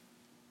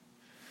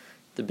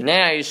The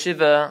Bnei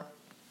Yeshiva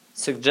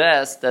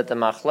suggests that the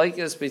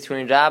machlokes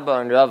between Rabba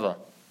and Rava,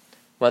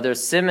 whether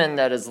siman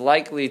that is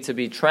likely to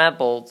be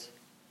trampled,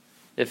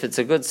 if it's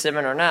a good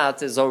siman or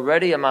not, is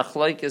already a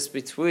machlokes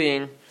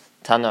between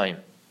Tanaim.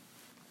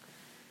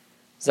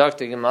 Zok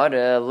the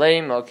Gemara,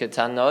 Limã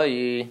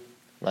ketnאי.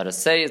 Let us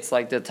say it's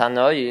like the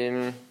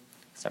Tanaim.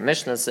 So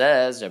Mishnah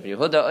says, Rabbi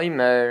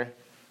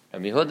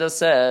Yehuda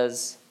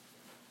says,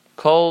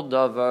 Kol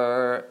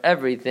davar,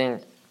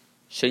 everything,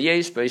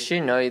 sheyesh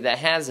b'shinoi, that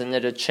has in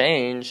it a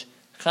change,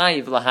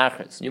 chayiv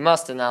lahachris, you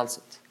must announce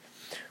it.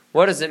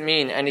 What does it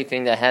mean,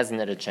 anything that has in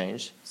it a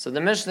change? So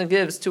the Mishnah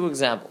gives two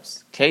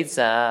examples.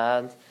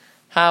 Ketzad,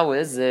 how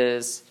is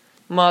this?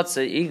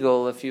 Matzah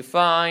eagle, if you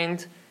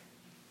find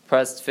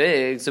pressed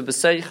figs,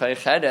 ubeseichai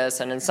cheres,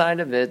 and inside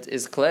of it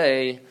is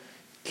clay,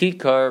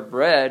 kikar,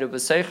 bread,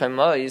 ubeseichai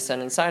mois,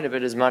 and inside of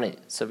it is money.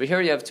 So over here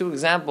you have two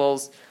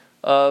examples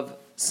of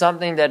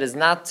something that is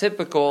not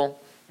typical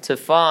to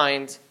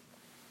find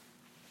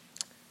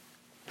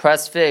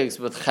pressed figs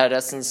with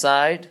cheres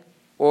inside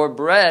or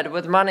bread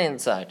with money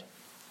inside.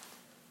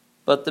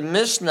 But the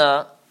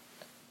Mishnah,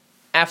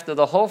 after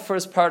the whole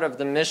first part of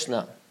the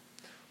Mishnah,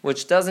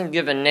 which doesn't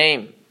give a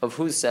name of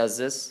who says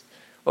this,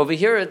 over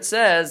here it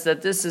says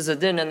that this is a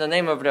din in the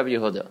name of Rabbi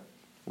Yehuda.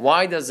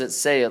 Why does it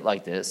say it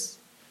like this?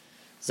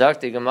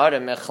 Zakti Gemara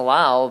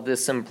Mechlal,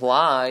 this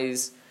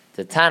implies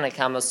the Tanna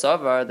Kama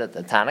Savar, that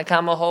the Tanna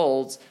Kama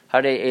holds,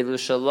 Hare Elu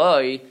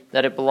Shaloi,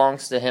 that it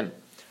belongs to him.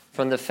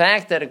 From the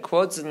fact that it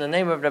quotes in the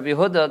name of Rabbi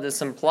Yehuda,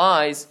 this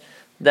implies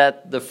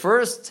that the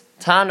first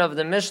Tana of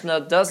the Mishnah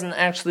doesn't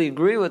actually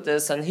agree with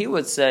this, and he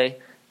would say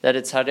that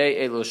it's Hare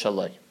Elu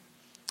Shaloi.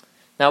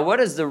 Now, what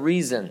is the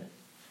reason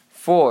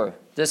for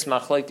this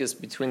machlokes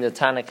between the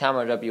Tanna Kama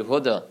and Rabbi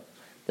Yehuda?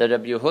 That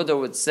Rabbi Yehuda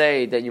would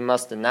say that you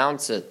must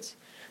announce it,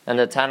 and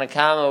the Tanna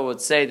Kama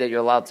would say that you're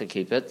allowed to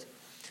keep it.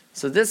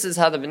 So this is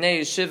how the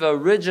Bnei Yeshiva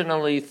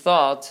originally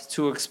thought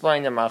to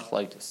explain the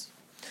machlokes.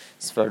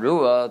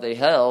 Svarua, they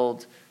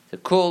held the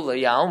kul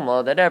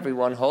yalma, that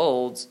everyone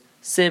holds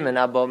siman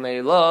abo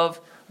me'lov,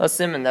 a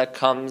siman that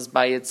comes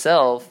by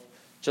itself,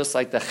 just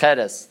like the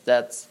cheres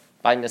that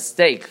by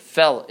mistake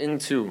fell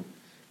into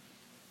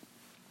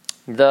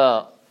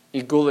the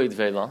igulei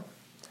dvela,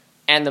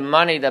 and the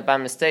money that by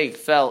mistake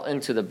fell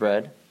into the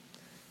bread.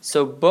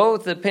 So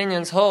both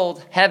opinions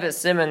hold, have a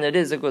siman, it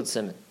is a good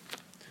siman.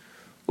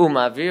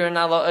 Umavir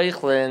nala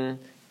eichlin,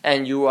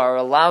 and you are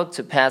allowed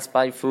to pass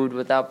by food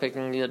without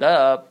picking it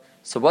up.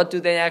 So what do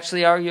they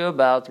actually argue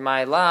about?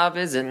 My love,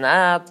 is it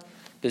not?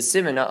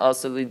 B'simina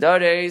asali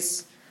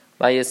dares,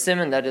 by a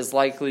siman that is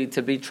likely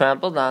to be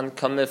trampled on,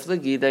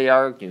 kamifligi, they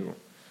argue.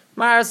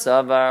 Mar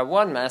savar,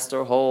 one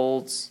master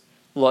holds,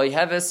 loy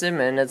have a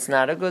siman, it's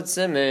not a good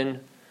siman.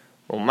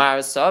 Umar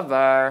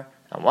savar,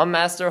 and one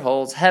master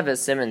holds, have a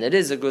siman, it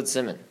is a good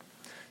siman.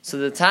 So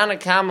the Tanna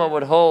Kama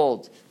would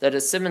hold that a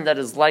siman that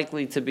is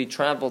likely to be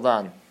trampled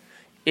on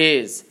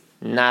is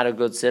not a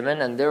good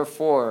siman, and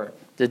therefore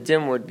the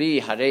din would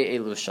be Hare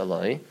Elu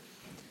Shaloi.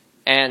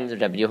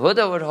 And Rabbi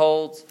Yehuda would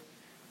hold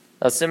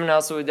a siman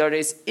also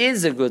Dares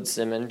is a good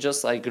siman,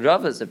 just like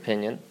Rava's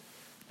opinion,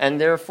 and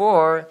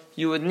therefore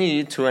you would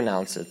need to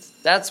announce it.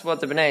 That's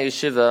what the Bnei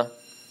Yeshiva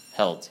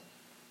held.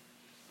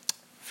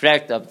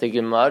 Fragt up the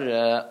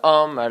Gemara,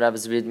 Rav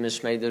Zvid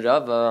Mishmei de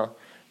Rava.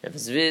 Rav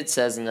Zvid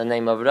says in the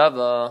name of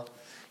Rava,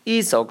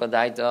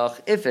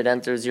 if it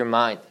enters your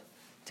mind,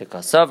 to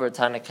kasavar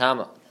Tanna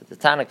Kama, that the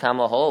Tanna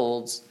Kama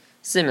holds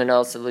siman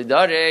al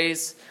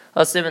solidares,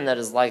 a siman that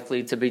is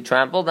likely to be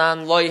trampled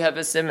on, loy have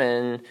a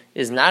siman,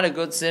 is not a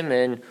good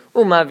siman,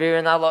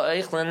 umavirin ala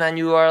eichlin, and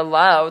you are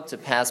allowed to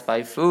pass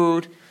by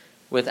food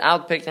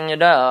without picking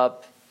it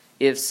up.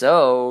 If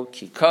so,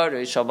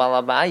 kikare shal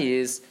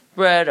balabayis,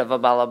 bread of a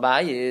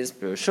balabayis,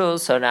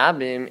 b'rshus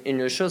harabim, in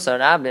rshus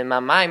harabim,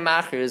 amay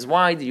machir,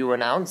 why do you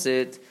announce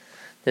it?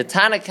 The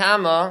Tanna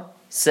Kama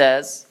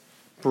says,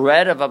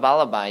 bread of a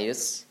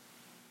balabayis,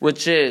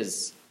 which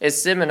is a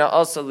simina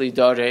also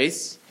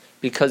lidares,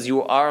 because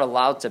you are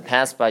allowed to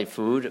pass by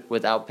food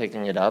without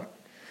picking it up.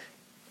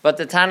 But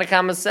the Tanna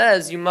Kama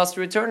says you must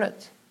return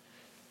it.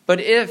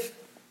 But if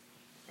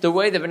the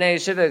way the Bnei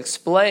Yeshiva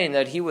explained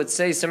that he would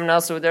say siman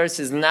also lidares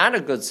is not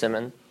a good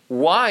siman,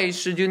 why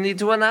should you need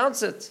to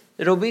announce it?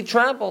 It'll be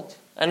trampled,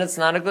 and it's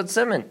not a good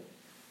siman.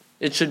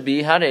 It should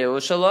be hareu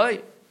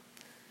shaloi.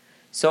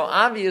 So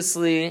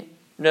obviously,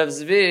 Rav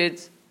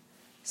Zvid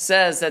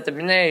says that the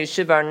Bnei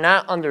Yeshiva are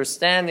not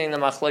understanding the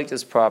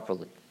machlokes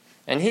properly.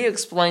 And he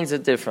explains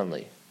it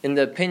differently, in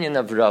the opinion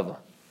of Rava,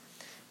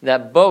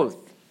 that both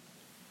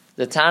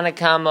the Tanna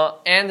Kama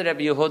and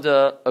Rabbi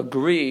Yehuda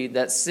agree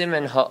that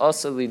siman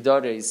ha'asa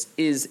lidares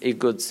is a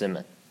good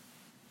siman.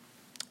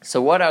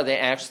 So what are they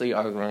actually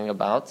arguing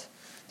about?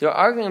 They're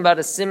arguing about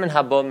a siman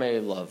habo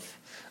me'elav,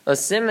 a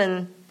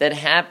siman that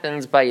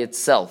happens by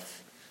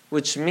itself,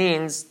 which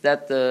means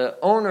that the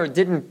owner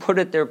didn't put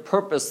it there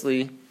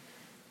purposely,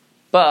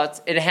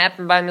 but it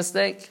happened by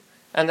mistake.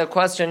 And the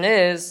question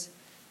is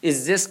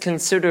this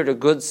considered a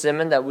good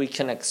siman that we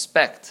can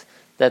expect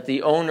that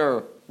the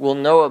owner will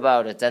know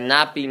about it and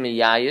not be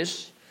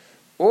miyayish?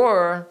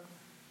 Or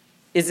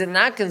is it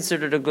not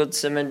considered a good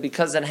siman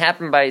because it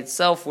happened by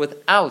itself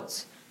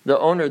without the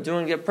owner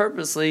doing it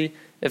purposely,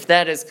 if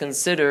that is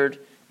considered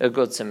a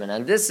good siman?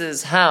 And this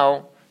is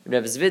how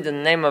Rav Zvid, in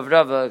the name of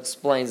Rava,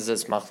 explains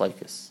this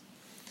machlokes.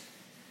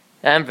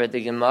 And for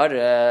the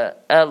Gemara,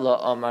 Ella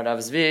Amar Rav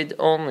Zvid,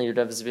 only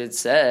Rav Zvid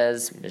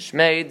says,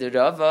 Mishmei the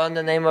Rava, in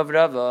the name of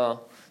Rava,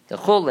 the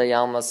Chulei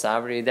Alma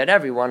Savri, that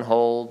everyone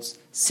holds,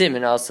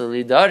 Siman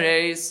Asali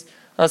Dares,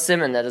 a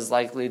siman that is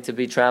likely to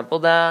be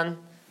trampled on.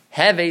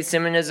 Have a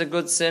siman is a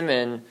good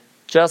siman,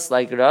 just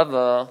like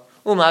Rava,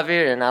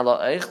 Umavir and Alo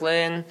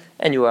Eichlin,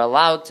 and you are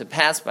allowed to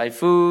pass by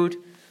food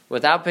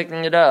without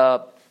picking it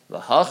up.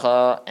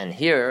 V'hacha, and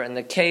here, in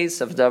the case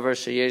of Davar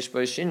Sheyesh Bo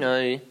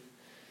Shinoi,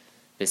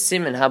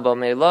 Siman haba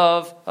may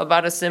love,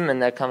 about a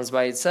siman that comes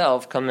by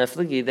itself,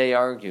 kamifligi, they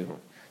argue.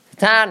 The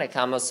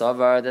Tanakama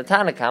savar, the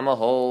Tanakama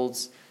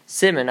holds,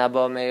 siman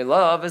haba may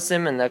love, a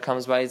siman that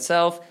comes by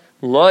itself,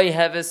 loy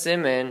have a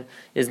siman,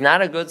 is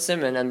not a good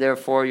siman, and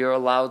therefore you're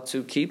allowed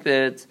to keep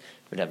it.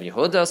 Rabbi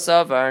Yehuda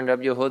savar, and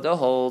Rabbi Yehuda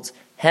holds,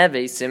 have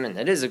a siman,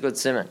 it is a good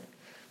siman.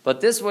 But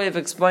this way of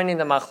explaining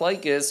the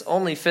machlokes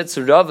only fits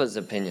Rava's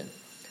opinion.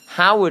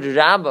 How would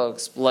Rabbah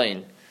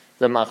explain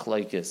the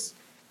machlokes?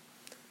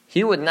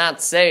 He would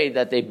not say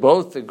that they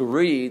both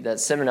agree that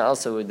siman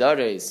also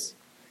udares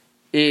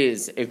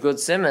is a good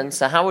siman.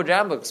 So how would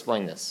Rabbah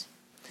explain this?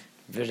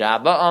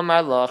 Rabbah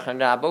amar lach, and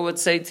Rabbah would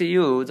say to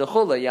you, the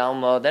chula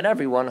yalma, that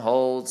everyone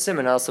holds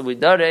siman also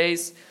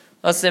udares,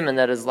 a siman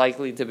that is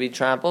likely to be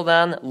trampled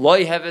on.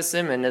 Loy have a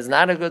siman is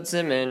not a good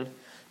siman.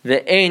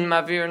 The ein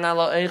mavir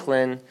nalo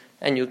eichlin,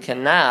 and you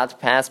cannot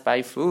pass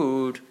by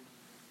food.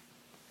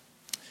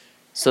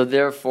 So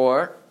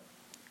therefore,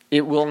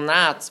 it will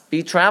not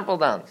be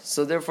trampled on.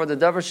 So therefore, the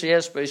davar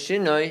sheyesh bo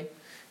shinoi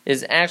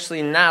is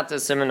actually not a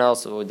siman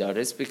also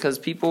udaris, because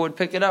people would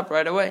pick it up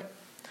right away.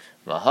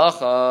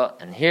 V'hacha,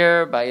 and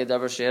here by a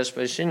davar sheyesh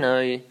bo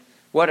shinoi,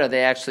 what are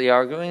they actually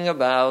arguing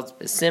about?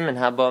 Siman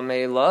haba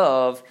may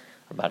love,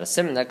 about a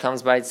siman that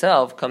comes by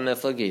itself.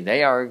 Kamiflagi,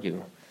 they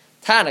argue.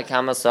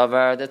 Tanakama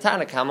savar, the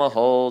Tanakama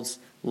holds,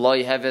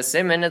 lo have a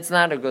siman, it's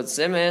not a good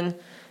siman,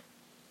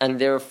 and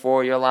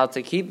therefore you're allowed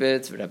to keep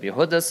it. Rabbi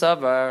Yehuda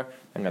savar,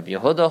 and Rabbi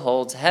Yehuda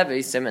holds, have a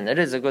siman, it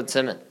is a good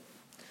siman.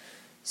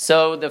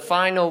 So the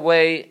final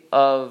way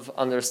of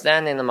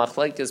understanding the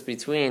machlokes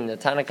between the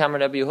Tanakama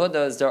and Rabbi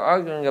Yehuda is they're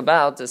arguing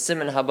about the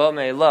siman haba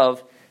may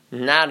love,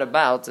 not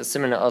about the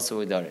siman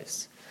also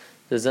udaris.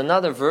 There's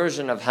another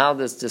version of how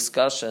this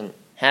discussion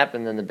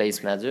happened in the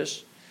Beis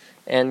Medrash,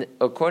 and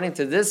according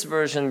to this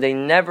version, they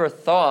never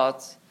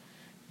thought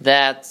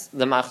that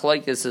the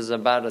machlokes is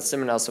about a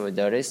siman also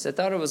udaris. They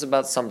thought it was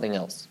about something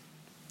else.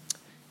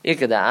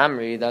 Ikada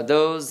Amri, that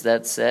those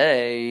that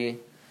say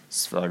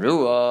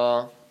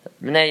Svarua,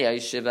 Bnei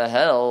Yeshiva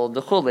held,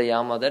 the Chulei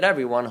Yama, that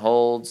everyone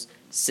holds,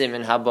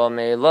 Siman haba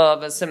may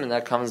love, a siman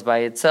that comes by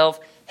itself,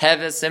 have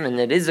a siman,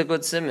 it is a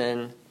good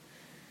siman.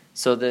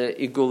 So the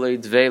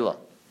Igulei Dvela,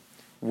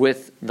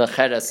 with the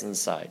cheres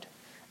inside,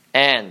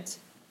 and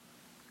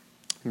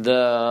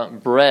the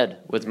bread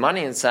with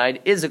money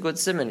inside is a good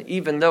siman,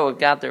 even though it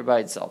got there by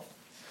itself.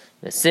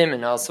 The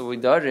siman also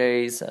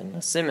udares, and a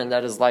siman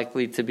that is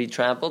likely to be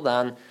trampled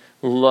on,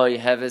 loy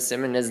have a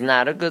siman, is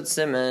not a good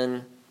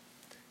siman.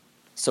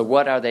 So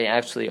what are they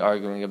actually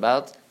arguing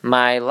about?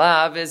 My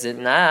love, is it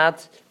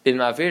not?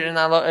 B'mavirin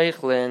alo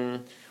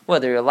eichlin,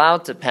 whether you're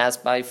allowed to pass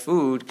by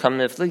food, come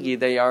nifligi,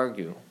 they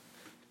argue.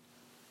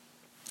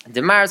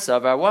 The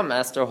Marsavar, one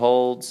master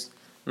holds,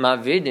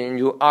 mavidin,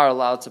 you are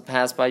allowed to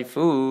pass by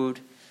food,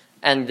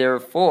 and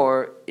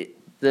therefore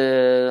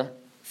the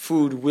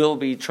food will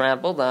be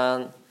trampled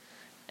on,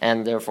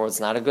 and therefore it's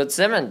not a good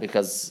siman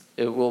because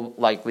it will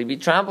likely be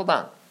trampled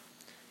on.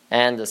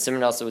 And the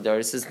siman also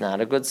udaris is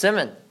not a good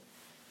siman.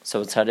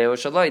 So it's harei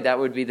shaloi. That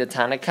would be the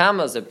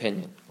Tanakama's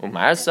opinion.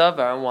 Umar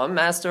Savar, and one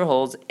master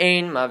holds,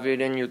 ein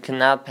mavidin, you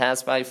cannot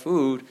pass by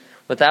food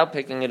without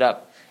picking it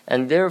up.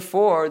 And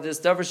therefore, this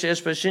davar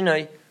sheyesh bo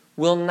shinoi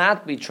will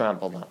not be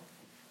trampled on.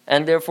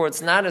 And therefore,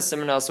 it's not a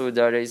siman also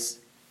udaris,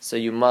 so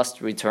you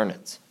must return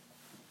it.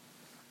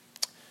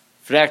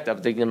 Fragt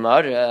of the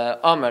Gemara,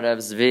 Amar Rav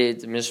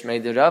Zvid,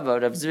 Mishmei de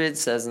Rava, Rav Zvid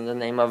says in the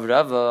name of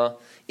Rava,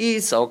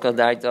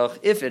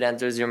 if it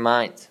enters your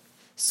mind,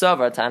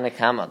 Savar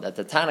Tanakama, that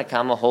the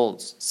Tanakama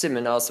holds,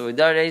 siman also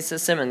udaris, a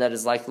siman that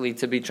is likely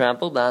to be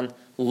trampled on,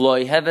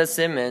 loy have a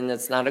siman,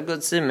 it's not a good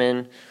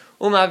siman,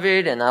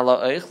 umavid and alo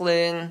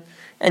eichlin,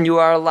 and you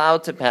are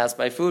allowed to pass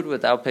by food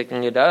without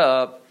picking it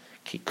up,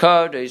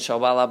 kikar shal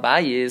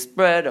balabayis,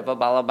 bread of a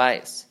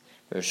balabayis.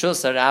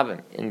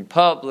 In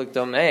public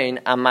domain,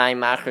 amai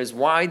machers,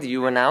 why do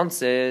you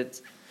announce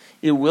it?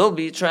 It will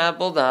be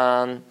trampled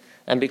on,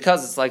 and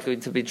because it's likely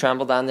to be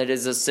trampled on, it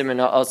is a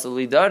siman also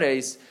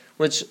lidares,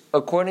 which,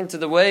 according to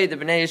the way the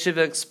Bnei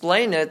Yeshiva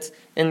explain it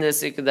in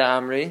this Ikeda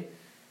Amri,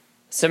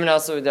 siman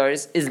also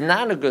lidares is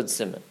not a good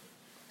siman.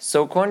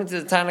 So according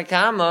to the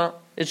Tanakama,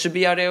 it should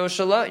be areo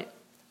shaloi.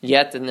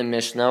 Yet in the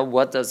Mishnah,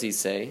 what does he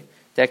say?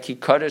 That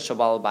kikadosh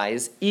shabal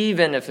bayis,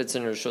 even if it's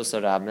in Rishus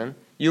Harabim,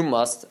 you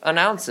must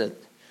announce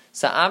it.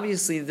 So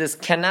obviously this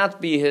cannot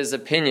be his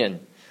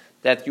opinion,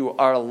 that you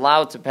are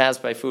allowed to pass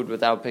by food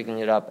without picking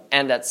it up,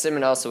 and that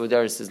siman also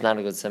lidaris is not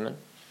a good siman.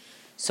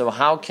 So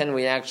how can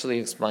we actually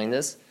explain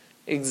this?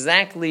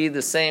 Exactly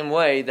the same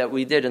way that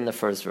we did in the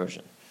first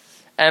version.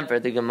 And for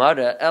the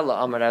Gemara,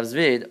 Ella Amar Rav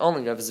Zvid,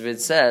 only Rav Zvid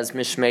says,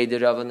 Mishmei de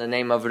Rava in the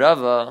name of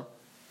Rava.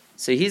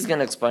 So he's going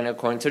to explain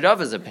according to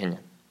Rava's opinion.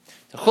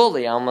 The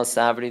Chuli Alma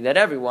Sabri, that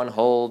everyone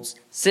holds,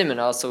 Siman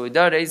also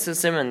Udares, a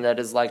Siman that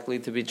is likely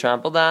to be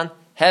trampled on.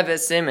 Heve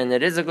Siman,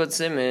 it is a good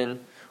Siman.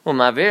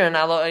 Umavir and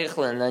Alo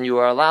Eichlin, and you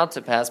are allowed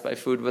to pass by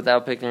food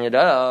without picking it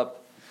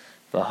up.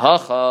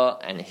 V'hacha,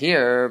 and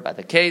here, by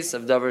the case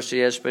of Davar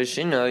Sheyesh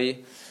B'Shinoi,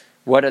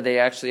 what are they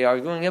actually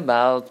arguing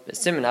about?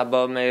 Siman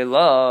Abba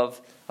Me'elav,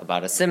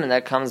 about a siman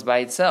that comes by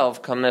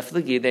itself,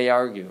 Kamefligi, they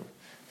argue.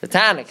 The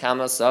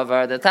Tanakama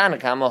Savar, the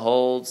Tanakama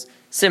holds,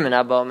 siman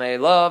Abba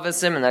Me'elav, a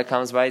siman that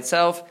comes by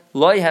itself,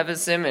 Loi have a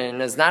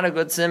siman, is not a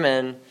good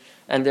siman,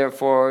 and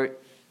therefore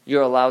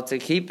you're allowed to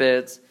keep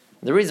it.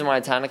 The reason why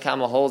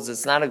Tanakama holds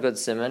it's not a good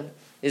siman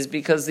is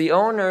because the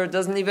owner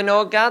doesn't even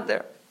know it got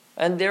there,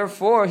 and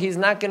therefore he's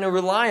not going to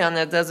rely on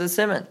it as a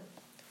siman.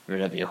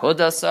 Rabbi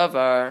Yehuda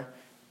Savar,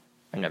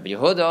 and Rabbi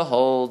Yehuda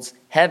holds,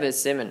 have a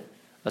siman.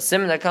 A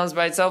siman that comes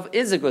by itself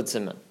is a good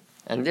siman,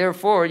 and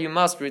therefore you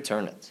must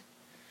return it.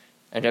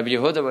 And Rabbi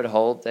Yehuda would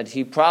hold that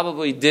he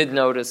probably did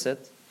notice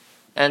it,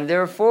 and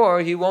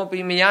therefore he won't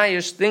be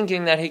miyayish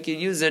thinking that he could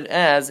use it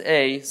as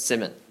a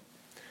siman.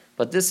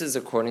 But this is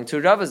according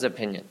to Rava's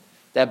opinion,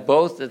 that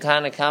both the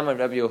Tanakama and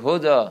Rabbi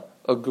Yehuda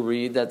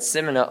agree that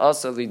siman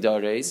also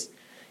lidares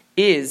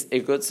is a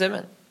good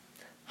siman.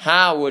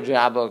 How would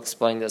Rabba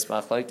explain this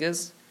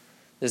machlokes?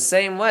 The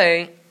same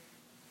way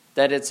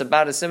that it's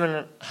about a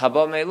siman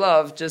haba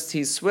me'elav, just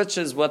he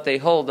switches what they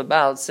hold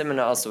about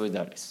siman also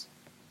lidares.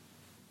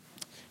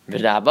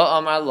 V'Rabba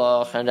amar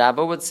loch, and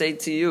Rabba would say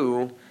to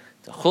you,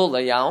 the chula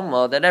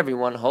yalma, that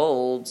everyone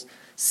holds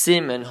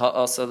siman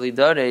ha'asa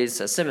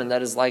lidares, a siman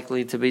that is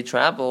likely to be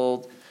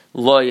trampled,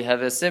 loy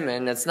have a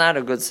siman, it's not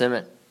a good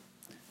siman.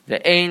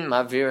 Ve'ein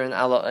mavirin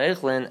ala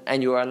eichlin,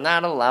 and you are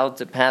not allowed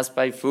to pass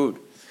by food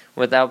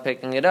without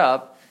picking it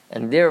up,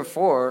 and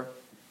therefore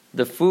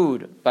the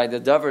food by the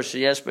davar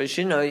sheyesh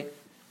b'shinoi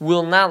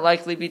will not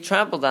likely be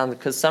trampled on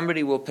because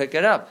somebody will pick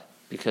it up,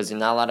 because you're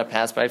not allowed to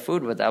pass by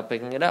food without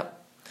picking it up.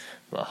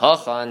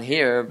 And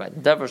here, by the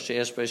davar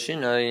sheyesh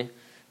b'shinoi,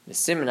 the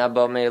siman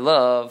abba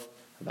me'elav,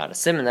 about a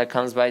siman that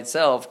comes by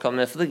itself,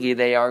 kamefligi,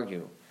 they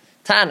argue.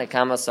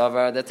 Tanakama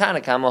savar, the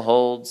Tanakama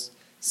holds,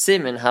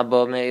 siman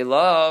haba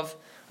me'elav,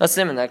 a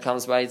siman that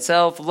comes by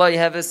itself, lo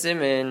have a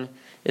siman,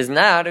 is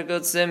not a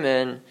good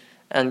siman,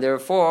 and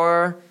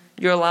therefore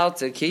you're allowed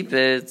to keep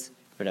it.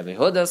 But Rabbi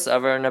Yehuda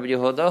savar, Rabbi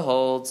Yehuda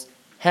holds,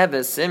 have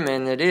a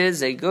siman, it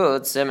is a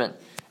good siman,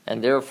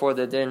 and therefore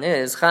the din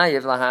is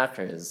chayiv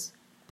lahachriz.